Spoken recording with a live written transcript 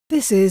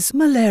This is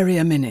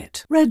Malaria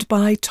Minute, read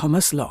by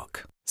Thomas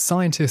Locke.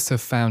 Scientists have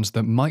found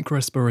that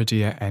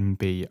Microsporidia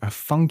MB, a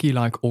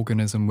fungi-like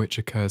organism which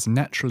occurs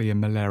naturally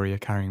in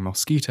malaria-carrying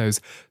mosquitoes,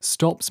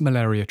 stops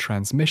malaria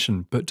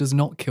transmission but does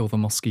not kill the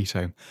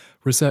mosquito.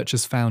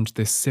 Researchers found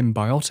this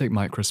symbiotic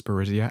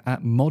Microsporidia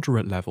at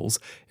moderate levels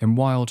in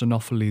wild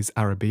Anopheles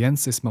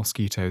arabiensis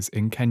mosquitoes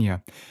in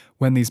Kenya.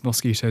 When these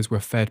mosquitoes were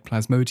fed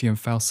Plasmodium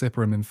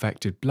falciparum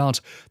infected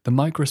blood, the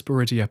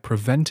Microsporidia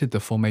prevented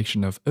the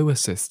formation of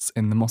oocysts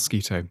in the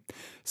mosquito.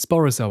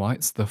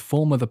 Sporozoites, the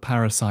form of the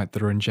parasite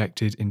that are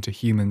injected into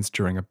humans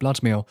during a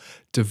blood meal,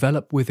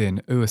 develop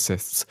within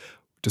oocysts.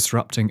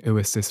 Disrupting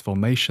oocyst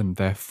formation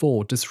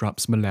therefore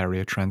disrupts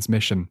malaria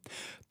transmission.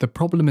 The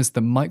problem is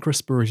that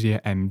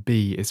Microsporidia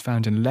MB is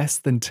found in less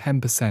than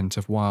 10%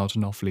 of wild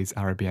Anopheles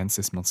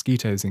arabiensis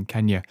mosquitoes in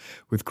Kenya,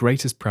 with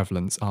greatest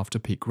prevalence after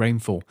peak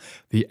rainfall.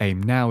 The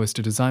aim now is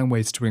to design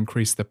ways to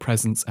increase the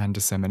presence and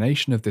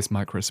dissemination of this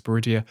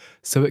Microsporidia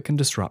so it can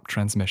disrupt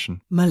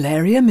transmission.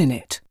 Malaria Minute.